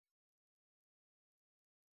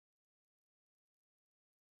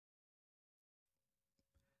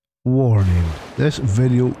Warning, this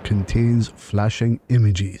video contains flashing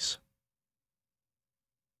images.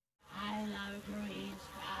 I love green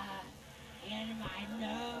sky in my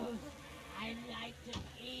nose. I like to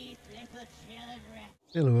eat little children.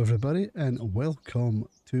 Hello everybody and welcome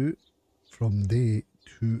to From Day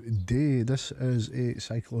to Day. This is a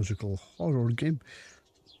psychological horror game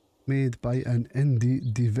made by an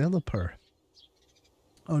indie developer.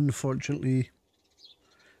 Unfortunately,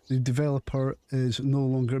 the developer is no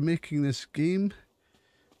longer making this game.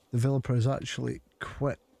 The developer has actually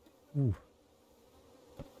quit. Ooh.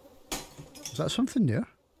 Is that something there?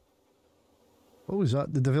 What was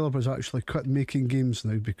that? The developer's actually quit making games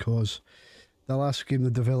now because the last game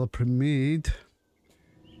the developer made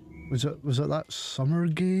was it that summer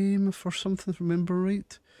game for something, if I remember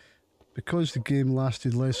right? Because the game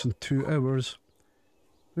lasted less than 2 hours.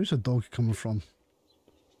 Where's the dog coming from?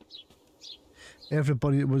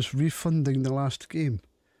 Everybody was refunding the last game.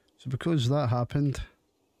 So because that happened,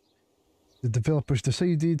 the developers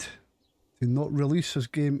decided to not release this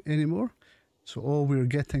game anymore. So all we're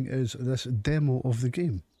getting is this demo of the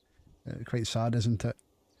game. Quite sad, isn't it?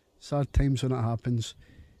 Sad times when it happens.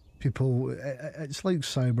 People, it's like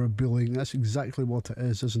cyberbullying. That's exactly what it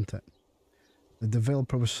is, isn't it? The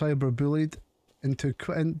developer was cyberbullied into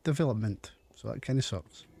quitting development. So that kind of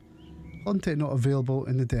sucks. Content not available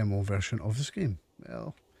in the demo version of this game.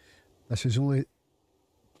 Well, this is only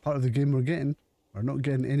part of the game we're getting. We're not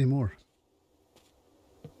getting any more.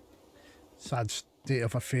 Sad state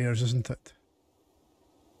of affairs, isn't it?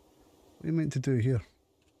 What are you meant to do here?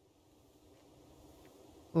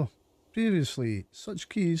 Oh, previously, such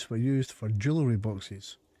keys were used for jewellery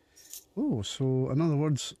boxes. Oh, so in other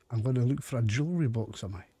words, I'm going to look for a jewellery box,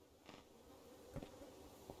 am I?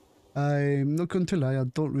 I'm not going to lie, I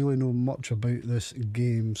don't really know much about this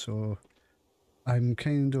game, so I'm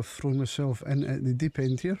kind of throwing myself in at the deep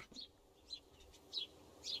end here.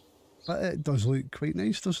 But it does look quite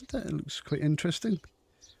nice, doesn't it? It looks quite interesting.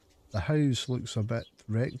 The house looks a bit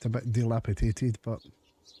wrecked, a bit dilapidated, but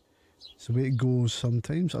it's the way it goes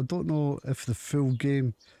sometimes. I don't know if the full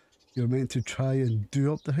game you're meant to try and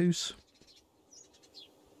do up the house.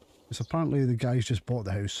 Because apparently the guys just bought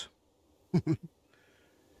the house.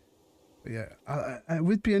 But yeah, it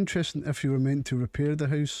would be interesting if you were meant to repair the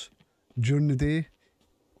house during the day.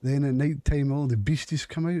 Then at night time all the beasties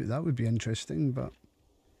come out. That would be interesting, but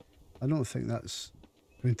I don't think that's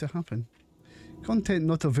going to happen. Content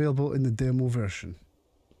not available in the demo version.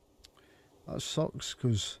 That sucks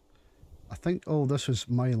because I think all this was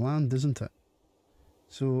my land, isn't it?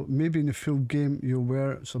 So maybe in the full game you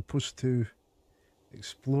were supposed to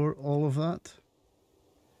explore all of that.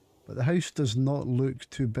 But the house does not look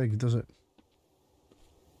too big, does it?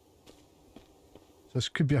 So this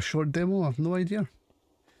could be a short demo, I've no idea.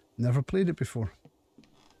 Never played it before.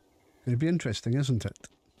 Going to be interesting, isn't it?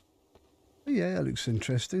 But yeah, it looks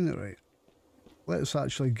interesting, right? Let's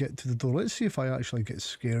actually get to the door. Let's see if I actually get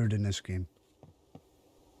scared in this game.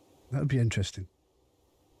 That would be interesting.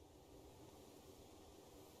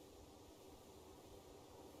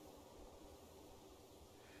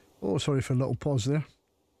 Oh, sorry for a little pause there.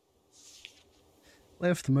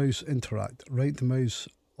 Left mouse interact, right mouse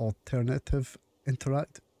alternative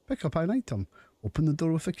interact, pick up an item, open the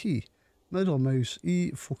door with a key, middle mouse E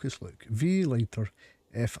focus look, V lighter,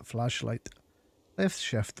 F flashlight, left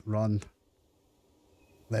shift run,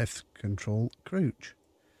 left control crouch.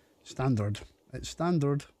 Standard, it's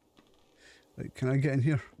standard. Right, can I get in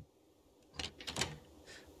here?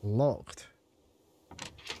 Locked.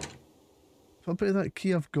 What about that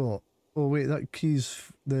key I've got? Oh wait, that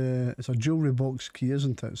key's it's a jewellery box key,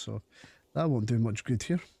 isn't it? So that won't do much good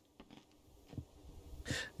here.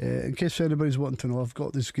 In case anybody's wanting to know, I've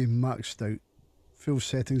got this game maxed out. Full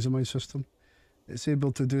settings in my system. It's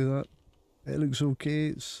able to do that. It looks okay.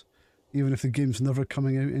 It's even if the game's never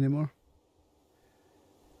coming out anymore.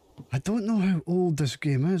 I don't know how old this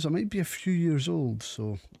game is. It might be a few years old.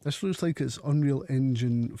 So this looks like it's Unreal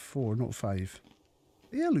Engine 4, not 5.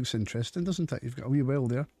 Yeah, it looks interesting, doesn't it? You've got a wee well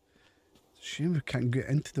there. Shame we can't get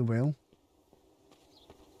into the well.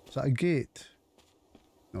 Is that a gate?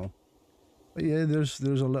 No. But yeah, there's a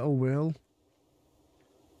little well.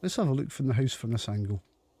 Let's have a look from the house from this angle.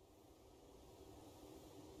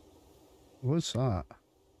 What's that?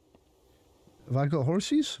 Have I got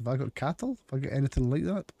horses? Have I got cattle? Have I got anything like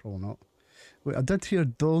that? Probably not. Wait, I did hear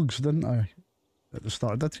dogs, didn't I? At the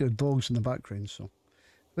start, I did hear dogs in the background, so...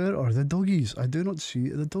 Where are the doggies? I do not see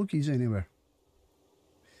the doggies anywhere.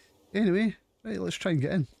 Anyway, right, let's try and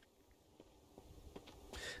get in.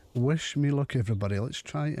 Wish me luck, everybody. Let's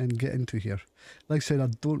try and get into here. Like I said, I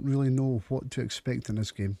don't really know what to expect in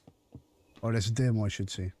this game. Or this demo, I should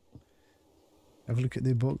say. Have a look at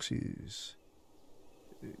the boxes.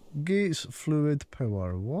 Gates, fluid,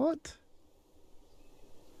 power. What?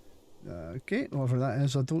 Okay, whatever that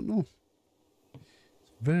is, I don't know.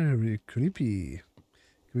 It's very creepy.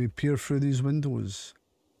 Can we peer through these windows?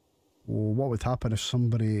 Oh, what would happen if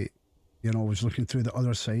somebody, you know, was looking through the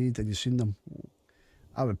other side and you seen them?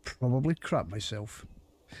 I would probably crap myself.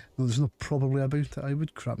 No, there's no probably about it. I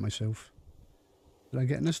would crap myself. Did I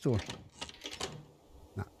get in this door?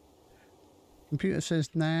 Nah. Computer says,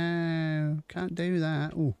 no, can't do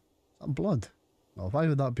that. Oh, is that blood? Well, why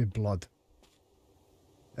would that be blood?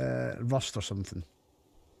 Rust or something.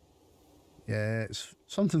 Yeah, it's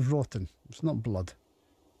something's rotten. It's not blood.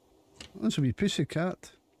 That's a wee pussy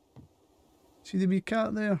cat. See the wee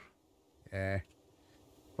cat there? Yeah.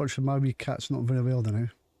 Fortunately, my wee cat's not very well now.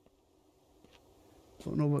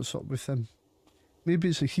 Don't know what's up with him. Maybe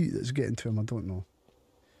it's the heat that's getting to him, I don't know.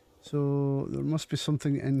 So, there must be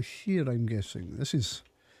something in here, I'm guessing. This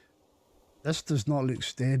does not look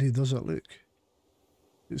steady, does it? Look. Look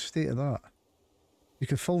at the state of that. You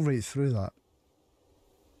could fall right through that.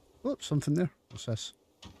 Oh, something there. What's this?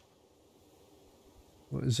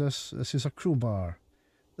 What is this? This is a crowbar.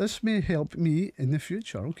 This may help me in the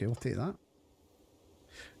future. Okay, I'll take that.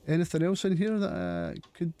 Anything else in here that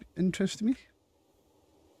could interest me?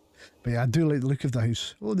 But yeah, I do like the look of the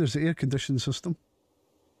house. Oh, there's the air conditioning system.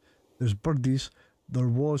 There's birdies. There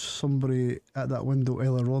was somebody at that window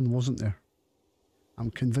earlier on, wasn't there? I'm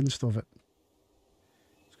convinced of it.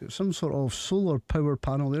 It's got some sort of solar power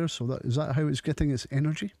panel there, so is that how it's getting its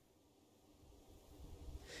energy?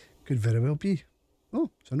 Could very well be. Oh,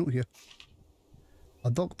 it's a note here. A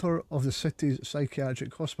doctor of the city's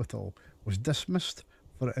psychiatric hospital was dismissed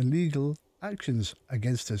for illegal actions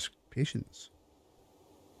against his patients.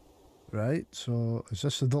 Right, so is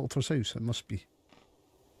this the doctor's house? It must be.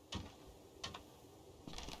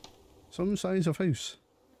 Some size of house.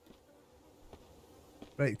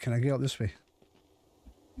 Right, can I get up this way?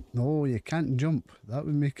 No, you can't jump. That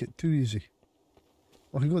would make it too easy.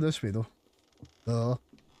 I can go this way though.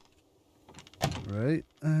 Right,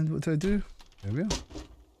 and what do I do? There we are.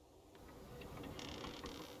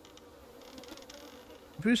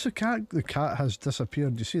 Where's the cat? The cat has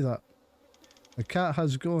disappeared. Do you see that? The cat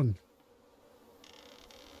has gone.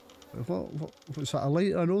 What's that? A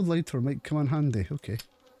lighter? An old lighter might come in handy. Okay.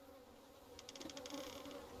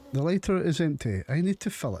 The lighter is empty. I need to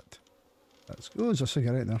fill it. Let's go. There's a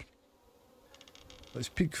cigarette there. Let's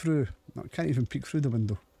peek through. No, I can't even peek through the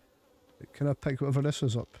window. Can I pick whatever this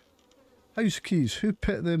is up? House keys. Who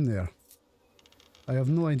put them there? I have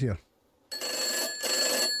no idea.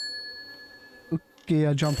 Okay,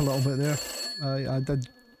 I jump a little bit there. I did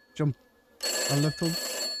jump a little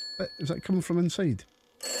bit. Is that coming from inside?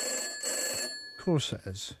 Of course it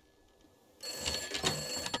is.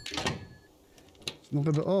 It's not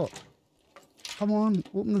about. Oh, come on!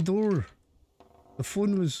 Open the door. The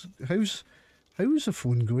phone was. How was the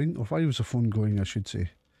phone going? Or why was the phone going? I should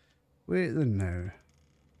say. Wait then now.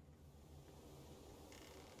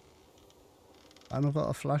 And I've got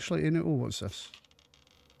a flashlight in it. Oh, what's this?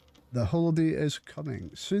 The holiday is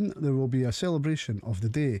coming. Soon there will be a celebration of the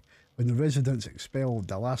day when the residents expelled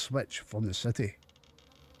the last witch from the city.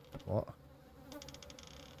 What?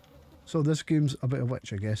 So this game's about a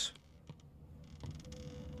witch, I guess.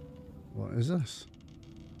 What is this?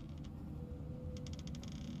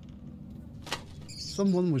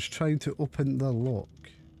 Someone was trying to open the lock.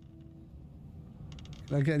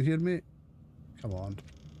 Can I get in here, mate? Come on.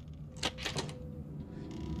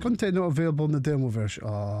 Content not available in the demo version.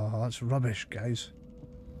 Oh, that's rubbish, guys.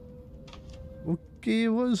 Okay,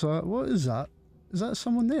 what is that? What is that? Is that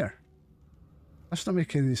someone there? That's not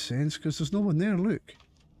making any sense because there's no one there, look.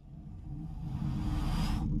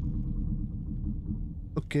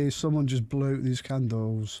 Okay, someone just blew out these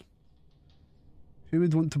candles. Who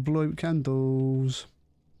would want to blow out candles?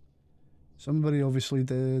 Somebody obviously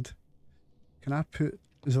did. Can I put...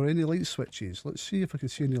 Is there any light switches? Let's see if I can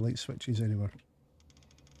see any light switches anywhere.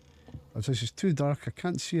 As this is too dark, I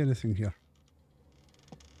can't see anything here.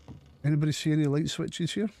 Anybody see any light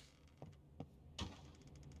switches here?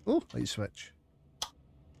 Oh, light switch.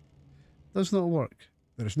 Does not work.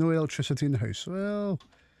 There is no electricity in the house. Well, I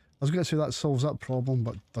was going to say that solves that problem,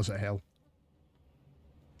 but does it hell?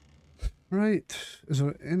 Right, is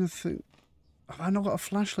there anything... Have I not got a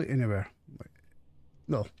flashlight anywhere?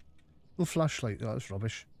 No. No flashlight, that's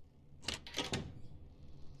rubbish.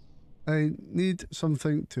 I need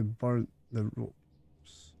something to burn the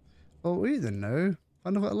ropes. Oh, wait then now.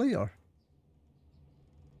 I've not got a lighter.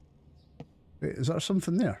 Wait, is there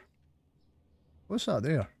something there? What's that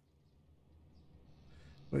there?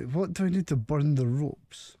 Wait, what do I need to burn the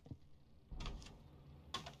ropes?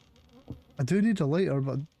 I do need a lighter,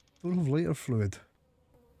 but I don't have lighter fluid.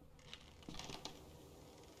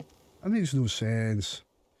 That makes no sense.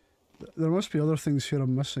 There must be other things here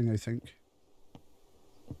I'm missing, I think.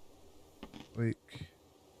 Like...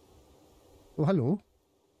 Oh, hello.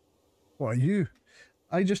 What are you?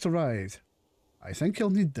 I just arrived. I think I'll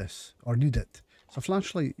need this, or need it. It's a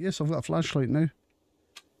flashlight. Yes, I've got a flashlight now.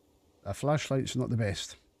 A flashlight's not the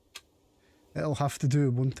best. It'll have to do,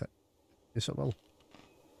 won't it? Yes, it will.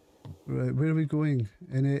 Right, where are we going?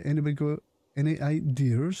 Anybody got any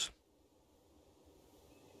ideas?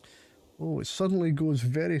 Oh, it suddenly goes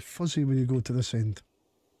very fuzzy when you go to this end.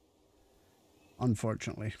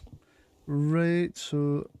 Unfortunately. Right,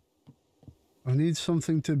 so I need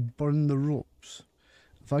something to burn the ropes.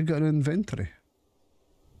 Have I got an inventory?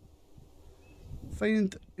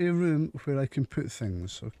 Find a room where I can put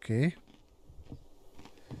things. Okay.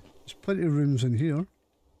 There's plenty of rooms in here.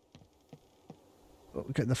 I'll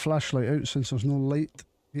get the flashlight out since there's no light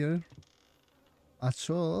here at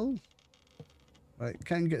all. Right,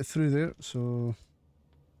 can't get through there, so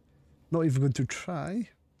not even going to try.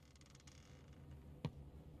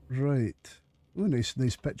 Right. Oh,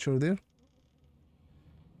 nice picture there.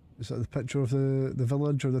 Is that the picture of the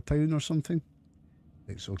village or the town or something?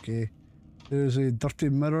 It's okay. There's a dirty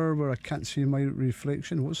mirror where I can't see my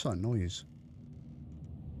reflection. What's that noise?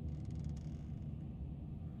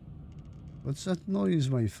 What's that noise,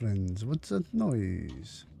 my friends? What's that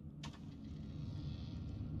noise?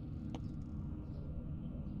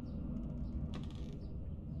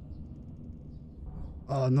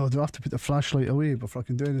 Oh no, do I have to put the flashlight away before I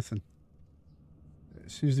can do anything? It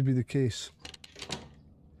seems to be the case.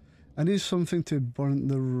 I need something to burn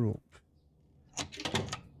the rope.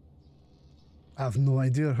 I have no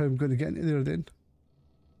idea how I'm going to get into there then.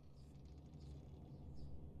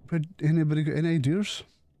 But anybody got any ideas?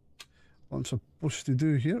 What I'm supposed to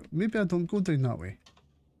do here? Maybe I don't go down that way.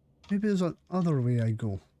 Maybe there's another way I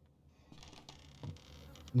go.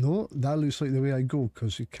 No, that looks like the way I go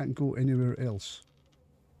because you can't go anywhere else.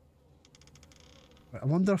 I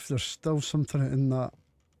wonder if there's still something in that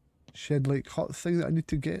shed-like hut thing that I need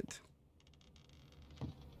to get.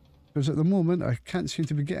 Because at the moment I can't seem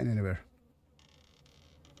to be getting anywhere.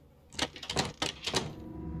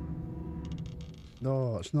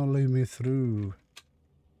 No, it's not letting me through.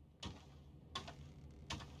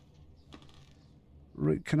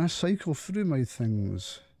 Right, can I cycle through my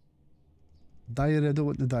things? Diary, I don't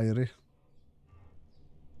want the diary.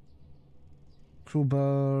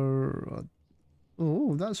 Crowbar.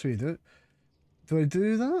 Oh, that's how you do it. Do I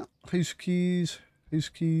do that? House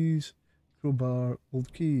keys, crowbar,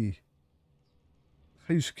 old key.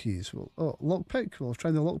 House keys. Well, oh, lockpick. Well, I've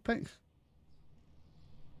tried the lockpick.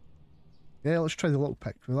 Yeah, let's try the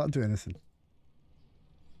lockpick. Will that do anything?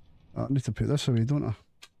 Oh, I need to put this away, don't I?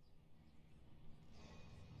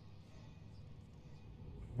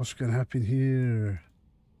 What's going to happen here?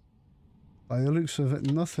 By the looks of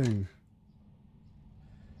it, nothing.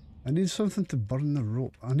 I need something to burn the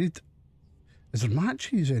rope. Is there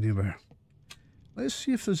matches anywhere? Let's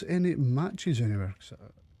see if there's any matches anywhere.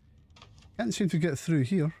 I can't seem to get through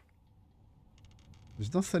here.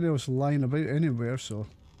 There's nothing else lying about anywhere, so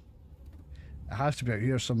it has to be out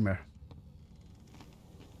here somewhere.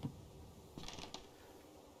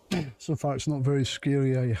 So far it's not very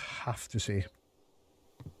scary, I have to say.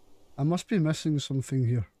 I must be missing something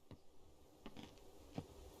here.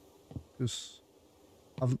 Because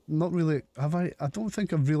I've not really... Have I? I don't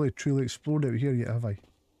think I've really truly explored out here yet, have I?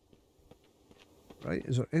 Right,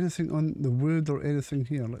 is there anything on the wood or anything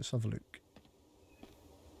here? Let's have a look.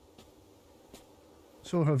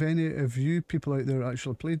 So have any of you people out there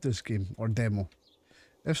actually played this game or demo?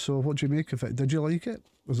 If so, what do you make of it? Did you like it?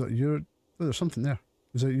 Was it your... Oh, there's something there.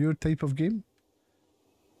 Was it your type of game?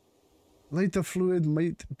 Lighter fluid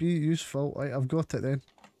might be useful. Right, I've got it then.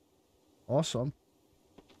 Awesome.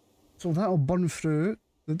 So that'll burn through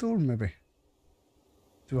the door maybe.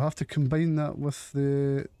 Do I have to combine that with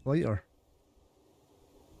the lighter?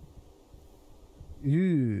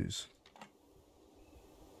 Use.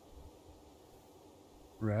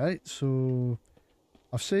 Right, so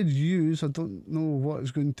I've said use, I don't know what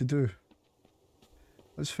it's going to do.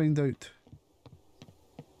 Let's find out.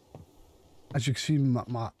 As you can see,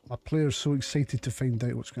 my player's so excited to find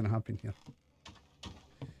out what's going to happen here.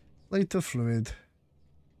 Lighter fluid.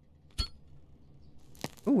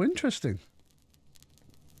 Oh, interesting.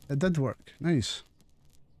 It did work. Nice.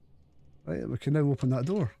 Right, we can now open that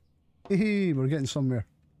door. Hey, we're getting somewhere.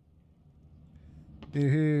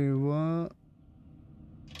 Hey, what?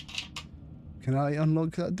 Can I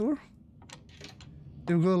unlock that door?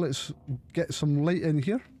 Here we go, let's get some light in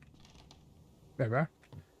here. There we are.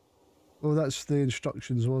 Oh, that's the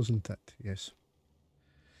instructions, wasn't it? Yes.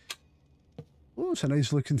 Oh, it's a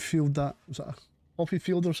nice looking field that. Was that a poppy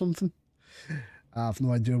field or something? I have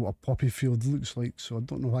no idea what a poppy field looks like, so I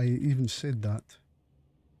don't know why he even said that.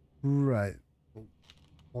 Right.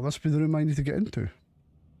 Well, this be the room I need to get into.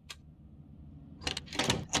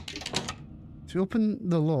 To open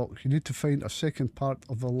the lock, you need to find a second part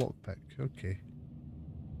of the lockpick. Okay.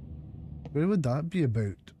 Where would that be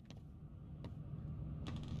about?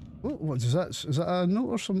 Oh, what is that? Is that a note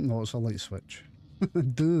or something? No, it's a light switch.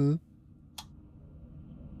 Duh.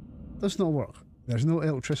 Does not work. There's no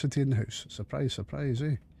electricity in the house. Surprise, surprise,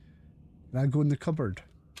 eh? Can I go in the cupboard?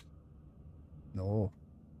 No.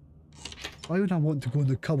 Why would I want to go in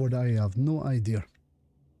the cupboard? I have no idea.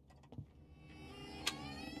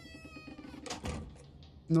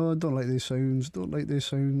 No, I don't like these sounds. Don't like these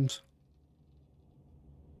sounds.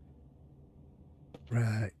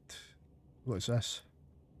 Right. What's this?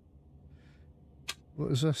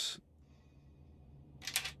 What is this?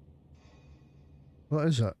 What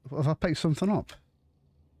is it? Have I picked something up?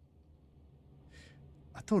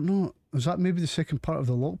 I don't know. Is that maybe the second part of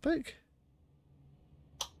the lockpick?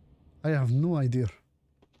 I have no idea.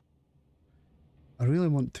 I really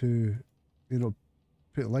want to, you know,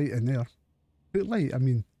 put light in there. Put light, I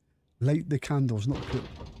mean, light the candles, not put...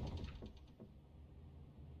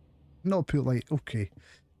 Not put light, okay.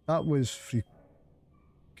 That was free.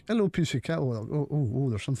 Hello, piece of cat. Oh,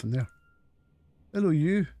 there's something there. Hello,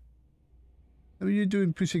 you. How are you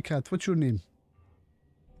doing, pussycat? What's your name?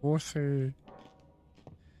 Arthur.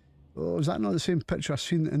 Oh, is that not the same picture I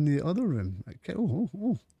seen in the other room? Okay.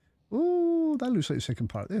 Oh, that looks like the second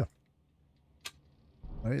part there.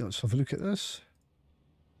 Right, let's have a look at this.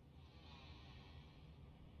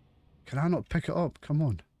 Can I not pick it up? Come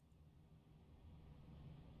on.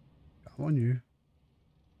 Come on, you.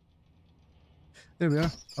 There we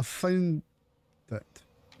are. I found it.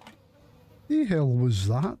 The hell was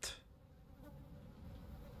that?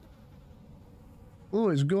 Oh,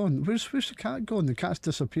 it's gone. Where's the cat gone? The cat's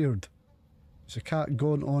disappeared. Is the cat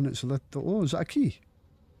gone on its little... Oh, is that a key?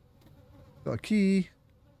 Got a key.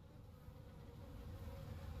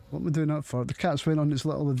 What am I doing that for? The cat's went on its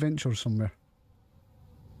little adventure somewhere.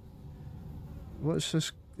 What's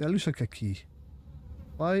this? That looks like a key.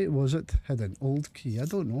 Why was it hidden? Old key. I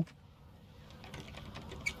don't know.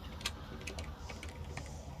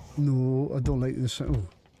 No, I don't like this.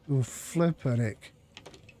 Oh, flippin' heck.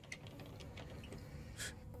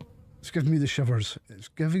 It's giving me the shivers. It's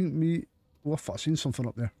giving me... Oh, I thought I seen something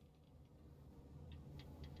up there.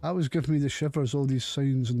 That was giving me the shivers, all these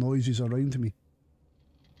sounds and noises around me.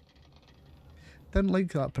 Didn't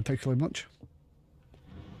like that particularly much.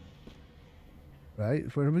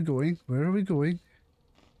 Right, where are we going? Where are we going?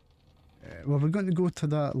 Well, we're going to go to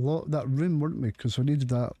that room, weren't we? Because we needed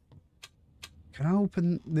that. Can I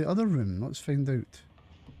open the other room? Let's find out.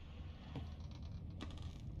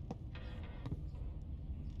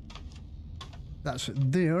 That's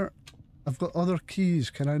it there. I've got other keys.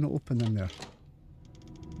 Can I not open them there?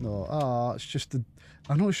 No. It's just the...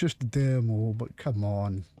 I know it's just a demo, but come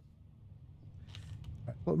on.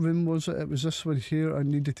 What room was it? It was this one here I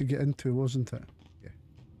needed to get into, wasn't it? Yeah.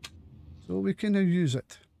 So we can now use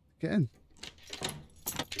it. Get in.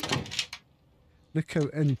 Look how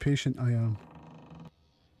impatient I am.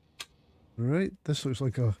 Right, this looks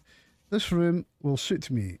like a... This room will suit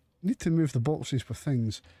me. Need to move the boxes with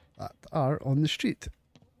things that are on the street.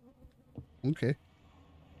 Okay.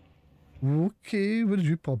 Okay, where did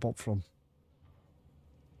you pop up from?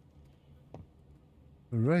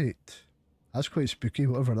 Right. That's quite spooky,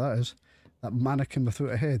 whatever that is. That mannequin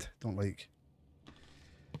without a head. Don't like.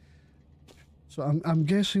 So I'm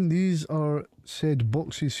guessing these are said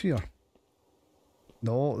boxes here.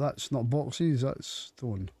 No, that's not boxes, that's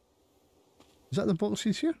stone. Is that the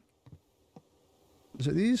boxes here? Is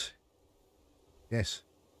it these? Yes.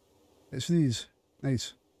 It's these.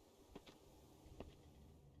 Nice.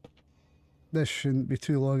 This shouldn't be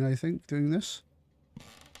too long, I think, doing this.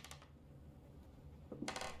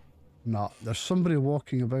 Nah, there's somebody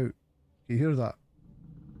walking about. Can you hear that?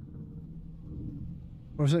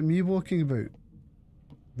 Or is it me walking about?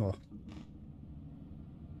 No.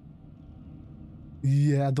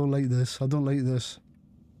 Yeah, I don't like this. I don't like this.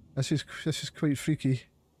 This is quite freaky.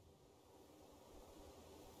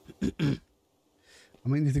 I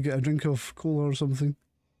might need to get a drink of cola or something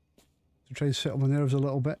to try and settle my nerves a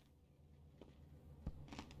little bit.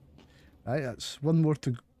 Right, that's one more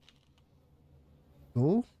to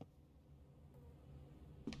go.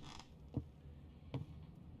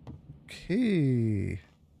 Okay.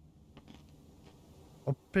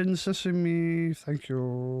 Open sesame. Thank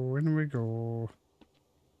you. In we go.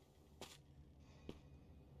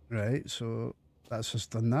 Right, so that's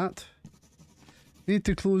just done that. Need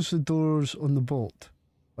to close the doors on the bolt,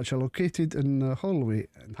 which are located in the hallway,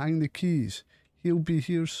 and hang the keys. He'll be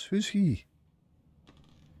here. Who's he?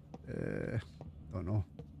 Don't know.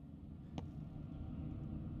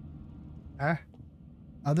 I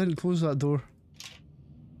didn't close that door.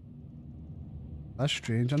 That's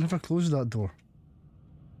strange. I never closed that door.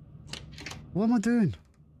 What am I doing?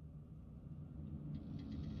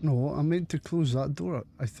 No, I meant to close that door,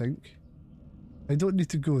 I think. I don't need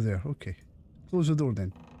to go there. Okay. Close the door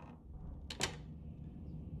then.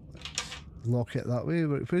 Lock it that way.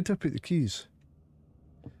 Where did I put the keys?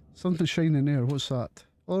 Something shining there. What's that?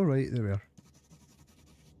 Alright, there we are.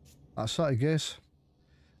 That's that, I guess.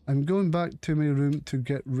 I'm going back to my room to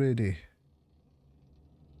get ready.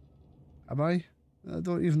 Am I? I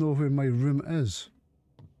don't even know where my room is.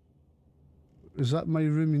 Is that my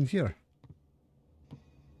room in here?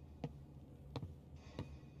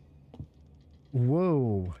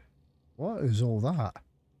 Whoa. What is all that?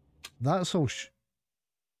 That's all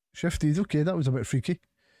shifted. Okay, that was a bit freaky.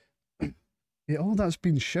 Yeah, all that's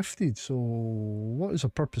been shifted, so what is the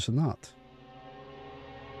purpose in that?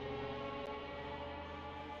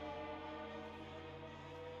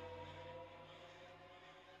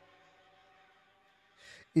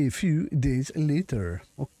 A few days later.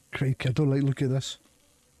 Oh, crikey, I don't like looking at this.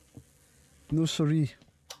 No, sorry.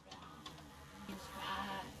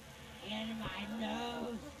 In my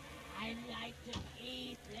nose, I like to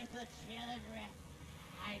eat little children.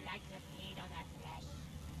 I like to feed on that flesh.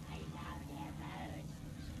 I love their bones.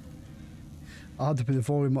 I had to put the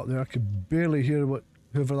volume up there. I could barely hear what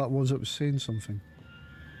whoever that was saying something.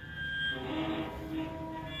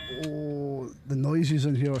 Oh, the noises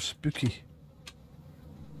in here are spooky.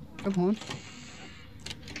 Come on.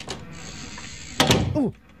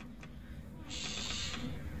 Oh!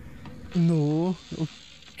 No.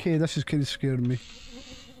 Okay, this is kind of scaring me.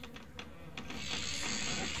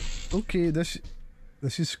 Okay, this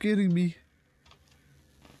is scaring me.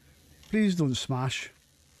 Please don't smash.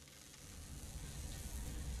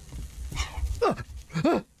 Ah!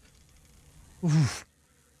 Ah! Oof.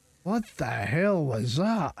 What the hell was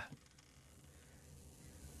that?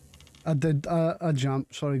 I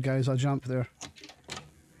jumped. Sorry guys, I jumped there.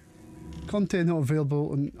 Content not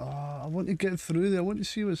available, and I want to get through there. I want to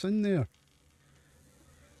see what's in there.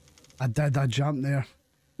 I jumped there.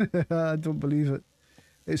 I don't believe it.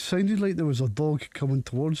 It sounded like there was a dog coming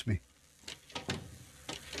towards me.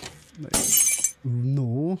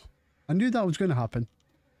 No. I knew that was going to happen.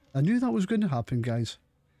 I knew that was going to happen, guys.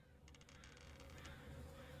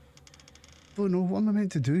 Don't know, what am I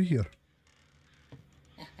meant to do here?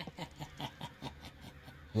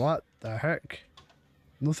 What the heck?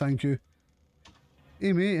 No thank you.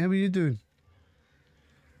 Hey mate, how are you doing?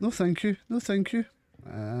 No thank you, no thank you.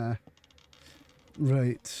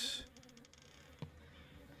 Right.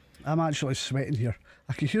 I'm actually sweating here.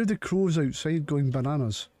 I can hear the crows outside going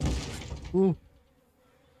bananas. Oh.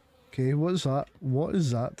 Okay, what is that? What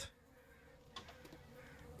is that?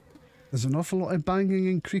 There's an awful lot of banging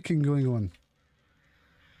and creaking going on.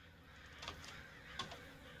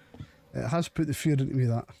 It has put the fear into me,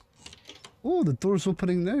 that. Oh, the door's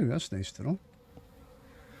opening now. That's nice to know.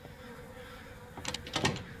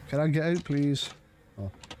 Can I get out, please?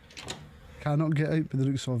 Oh. Cannot get out by the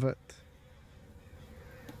looks of it.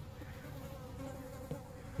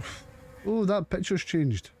 Oh, that picture's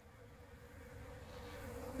changed.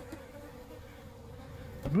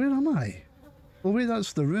 Where am I? Oh wait,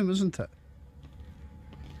 that's the room, isn't it?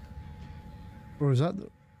 Or is that the...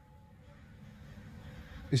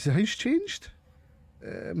 Is the house changed?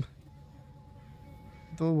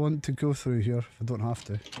 Don't want to go through here if I don't have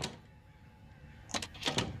to.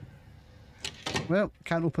 Well,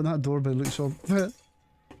 can't open that door by the looks of it.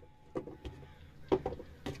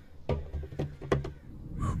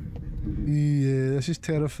 Yeah, this is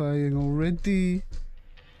terrifying already.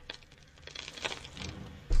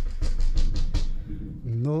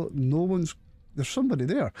 No one's... There's somebody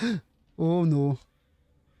there. Oh no.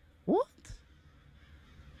 What?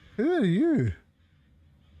 Who are you?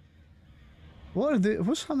 What are they...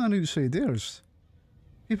 What's happening outside there? Is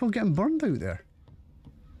people getting burned out there?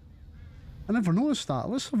 I never noticed that.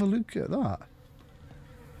 Let's have a look at that.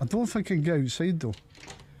 I don't think I can get outside though.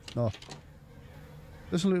 No.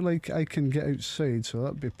 Doesn't look like I can get outside, so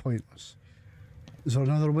that'd be pointless. Is there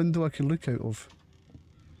another window I can look out of?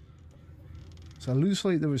 So it looks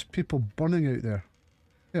like there was people burning out there.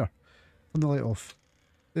 There. Turn the light off.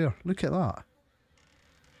 There. Look at that.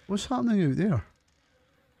 What's happening out there?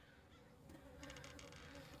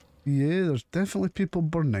 Yeah, there's definitely people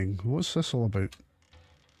burning. What's this all about?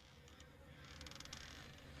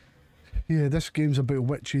 Yeah, this game's about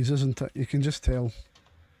witches, isn't it? You can just tell.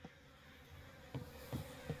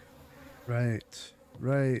 Right,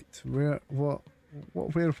 right. Where, what,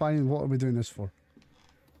 where, why, and what are we doing this for?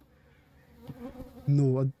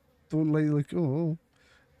 No, I don't like, oh,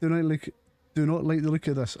 do not like the look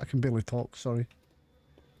of this. I can barely talk, sorry.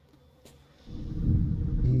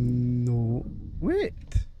 No, wait.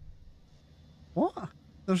 What?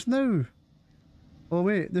 There's no... Oh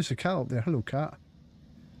wait, there's a cat up there. Hello, cat.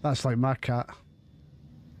 That's like my cat.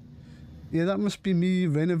 Yeah, that must be me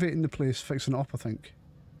renovating the place, fixing it up, I think.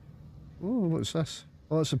 Oh, what's this?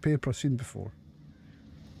 Oh, that's a paper I've seen before.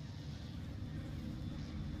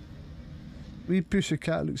 Wee pussy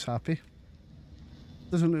cat looks happy.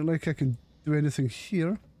 Doesn't look like I can do anything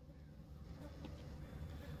here.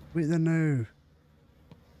 Wait there now.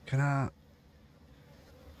 Can I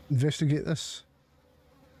investigate this?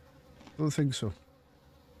 Don't think so.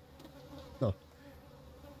 No.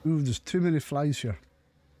 Ooh, there's too many flies here.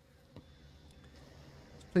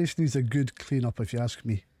 This place needs a good clean up if you ask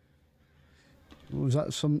me. Oh, is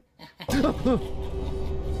that some...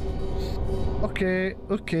 Okay,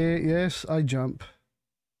 okay, yes, I jump.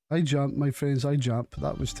 I jump, my friends, I jump.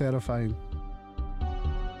 That was terrifying.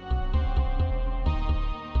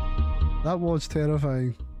 That was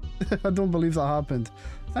terrifying. I don't believe that happened.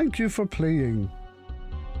 Thank you for playing.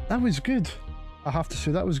 That was good. I have to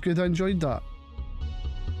say, that was good. I enjoyed that.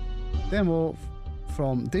 Demo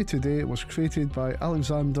from Day to Day was created by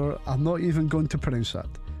Alexander. I'm not even going to pronounce that.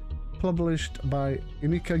 Published by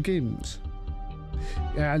Emika Games.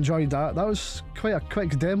 Yeah, I enjoyed that. That was quite a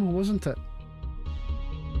quick demo, wasn't it?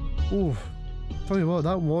 Oh, tell you what,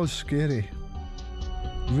 that was scary.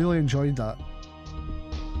 Really enjoyed that.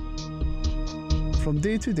 From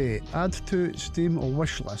Day to Day, add to Steam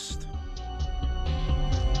wishlist.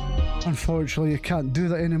 Unfortunately, you can't do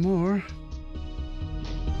that anymore.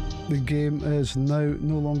 The game is now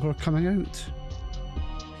no longer coming out.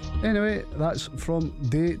 Anyway, that's from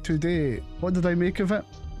Day to Day. What did I make of it?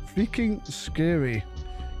 Freaking scary.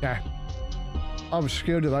 Yeah, I was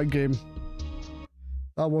scared of that game.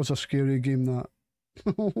 That was a scary game, that.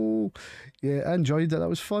 Yeah, I enjoyed it. That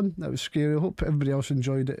was fun. That was scary. I hope everybody else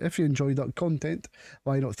enjoyed it. If you enjoyed that content,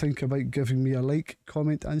 why not think about giving me a like,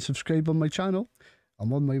 comment and subscribe on my channel.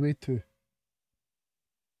 I'm on my way to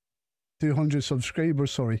 200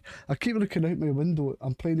 subscribers, sorry. I keep looking out my window.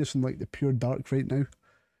 I'm playing this in like the pure dark right now.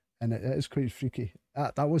 And it is quite freaky.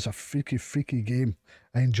 That was a freaky game.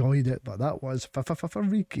 I enjoyed it, but that was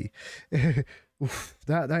freaky.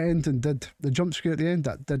 that ending did. The jump scare at the end,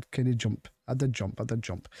 that did kind of jump. I did jump.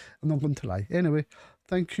 I'm not going to lie. Anyway,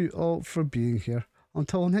 thank you all for being here.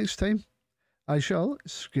 Until next time, I shall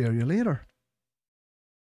scare you later.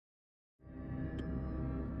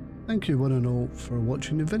 Thank you one and all for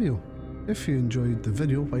watching the video. If you enjoyed the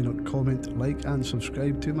video, why not comment, like and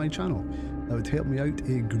subscribe to my channel. That would help me out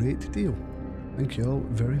a great deal. Thank you all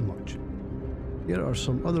very much. Here are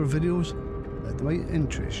some other videos that might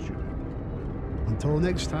interest you. Until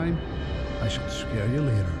next time, I shall scare you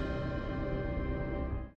later.